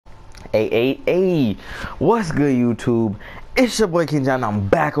Hey, what's good, YouTube? It's your boy King John. I'm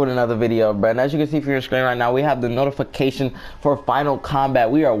back with another video, bro. And as you can see from your screen right now, we have the notification for Final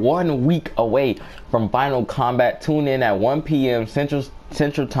Kombat. We are 1 week away from Final Kombat. Tune in at 1 p.m.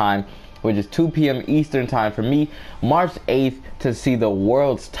 Central Time, which is 2 p.m. Eastern Time for me, March 8th, to see the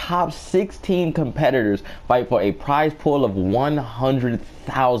world's top 16 competitors fight for a prize pool of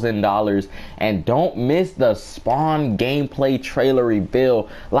 $100,000. And don't miss the Spawn gameplay trailer reveal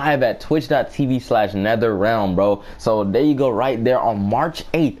live at twitch.tv/netherrealm, bro. So there you go, right there on March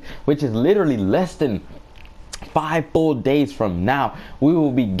 8th, which is literally less than 5 full days from now. We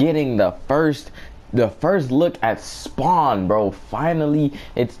will be getting the first look at Spawn, bro. Finally,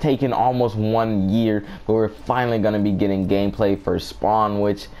 it's taken almost 1 year, but we're finally gonna be getting gameplay for Spawn,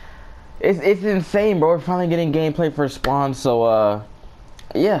 which it's insane, bro. We're finally getting gameplay for Spawn. So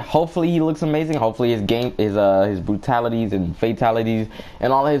yeah, hopefully he looks amazing. Hopefully his brutalities and fatalities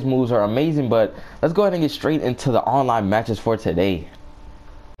and all of his moves are amazing. But let's go ahead and get straight into the online matches for today.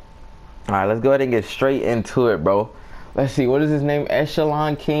 All right, let's go ahead and get straight into it, bro. Let's see, what is his name?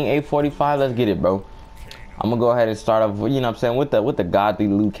 Echelon King 845. Let's get it, bro. I'm gonna go ahead and start off, you know what I'm saying, with the godly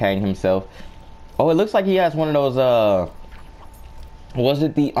Liu Kang himself. Oh, it looks like he has one of those was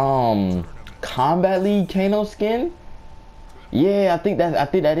it the Combat League Kano skin? Yeah, I think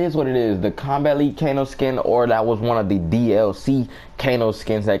that is what it is. The Combat League Kano skin, or that was one of the DLC Kano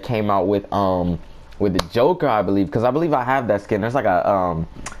skins that came out with the Joker, I believe, because I believe I have that skin. There's like a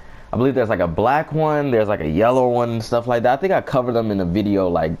I believe there's like a black one, there's like a yellow one and stuff like that. I think I covered them in a video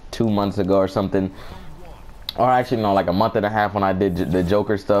like 2 months ago or something. Or actually no, like a month and a half when I did the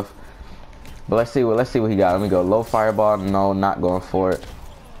Joker stuff. But let's see what he got. Let me go. Low fireball. No, not going for it.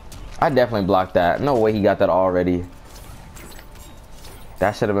 I definitely blocked that. No way he got that already.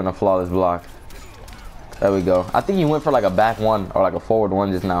 That should have been a flawless block. There we go. I think he went for like a back one or like a forward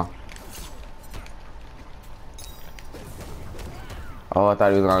one just now. Oh, I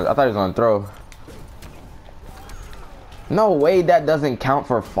thought he was gonna throw. No way, that doesn't count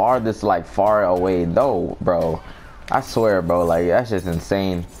for farthest, like far away. No, bro. I swear, bro. Like, that's just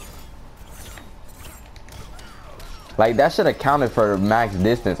insane. Like, that should have counted for max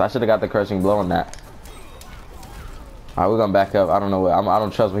distance. I should have got the crushing blow on that. All right, we're gonna back up. I don't know what. I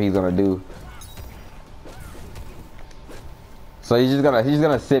don't trust what he's gonna do. So he's just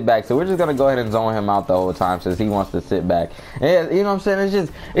gonna sit back. So we're just gonna go ahead and zone him out the whole time since he wants to sit back. And, you know what I'm saying?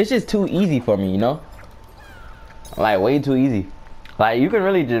 It's just too easy for me, you know? Like, way too easy. Like, you can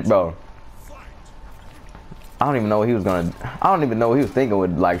really just, bro. I don't even know what he was gonna. I don't even know what he was thinking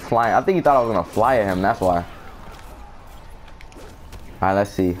with like flying. I think he thought I was gonna fly at him. That's why. All right,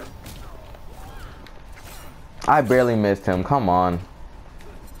 let's see. I barely missed him. Come on.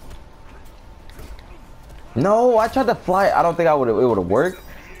 No, I tried to fly. I don't think it would have worked,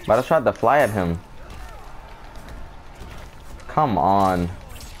 but I tried to fly at him. Come on.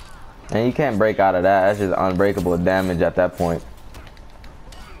 And you can't break out of that. That's just unbreakable damage at that point.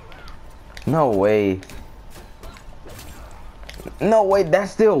 No way. No way, that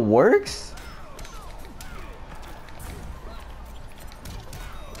still works?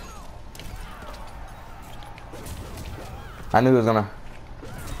 I knew he was gonna.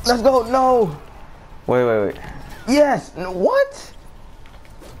 Let's go. No. Wait. Yes. What?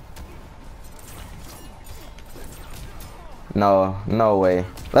 No way.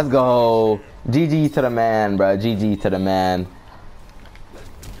 Let's go. GG to the man, bro. GG to the man.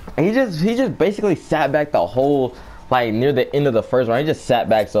 And he just basically sat back the whole, like, near the end of the first round. He just sat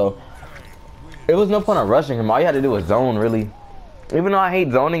back, so it was no point of rushing him. All you had to do was zone, really. Even though I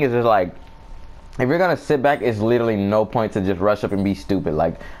hate zoning, it's just like, if you're gonna sit back, it's literally no point to just rush up and be stupid.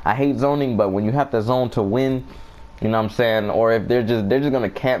 Like, I hate zoning, but when you have to zone to win, you know what I'm saying? Or if they're just gonna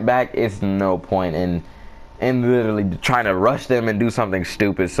camp back, it's no point in literally trying to rush them and do something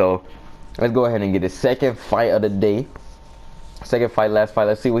stupid. So let's go ahead and get his second fight of the day. Second fight, last fight.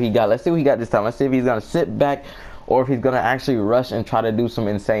 Let's see what he got. Let's see what he got this time. Let's see if he's gonna sit back or if he's gonna actually rush and try to do some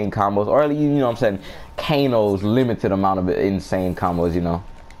insane combos, or you know what I'm saying, Kano's limited amount of insane combos, you know.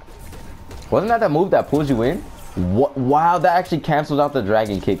 Wasn't that the move that pulls you in? What? Wow, that actually cancels out the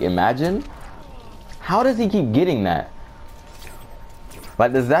dragon kick. Imagine. How does he keep getting that?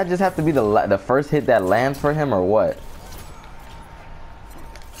 Like, does that just have to be the first hit that lands for him, or what?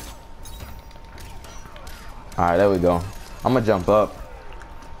 All right, there we go. I'm gonna jump up.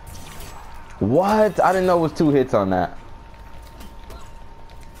 What? I didn't know it was 2 hits on that.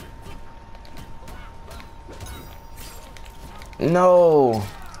 No.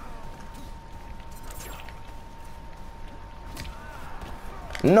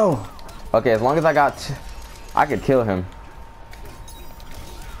 No. Okay, as long as I could kill him.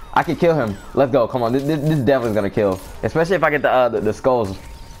 I can kill him. Let's go. Come on. This definitely is gonna kill. Especially if I get the skulls.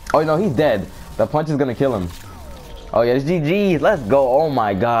 Oh no, he's dead. The punch is gonna kill him. Oh yeah, it's GG. Let's go. Oh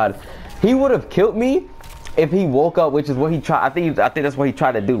my god. He would have killed me if he woke up, which is what he tried. I think that's what he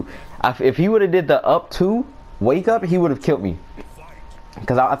tried to do. If he would have did the up 2 wake up, he would have killed me.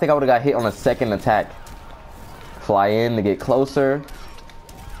 Because I think I would have got hit on a second attack. Fly in to get closer.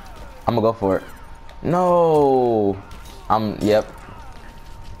 I'm gonna go for it. No. Yep.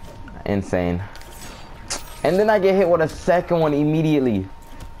 Insane. And then I get hit with a second one immediately.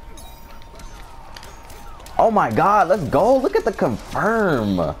 Oh my god, let's go. Look at the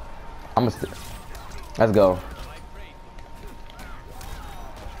confirm. Let's go.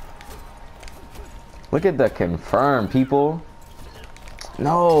 Look at the confirm, people.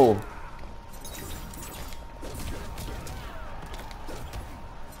 No.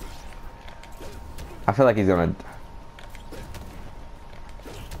 I feel like he's gonna.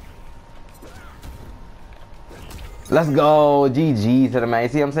 Let's go. GG to the man.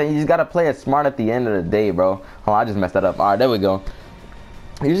 See what I'm saying? You just gotta play it smart at the end of the day, bro. Oh, I just messed that up. Alright, there we go.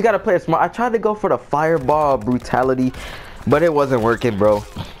 You just gotta play it smart. I tried to go for the fireball brutality, but it wasn't working, bro.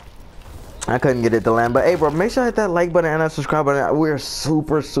 I couldn't get it to land. But hey, bro, make sure to hit that like button and that subscribe button. We're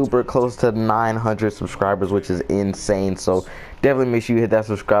super close to 900 subscribers, which is insane. So definitely make sure you hit that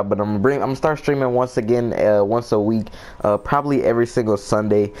subscribe button. I'm gonna start streaming once again, once a week, probably every single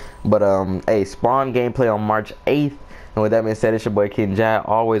Sunday. But hey, Spawn gameplay on March 8th. And with that being said, it's your boy King Jai.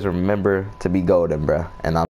 Always remember to be golden, bro. And I'm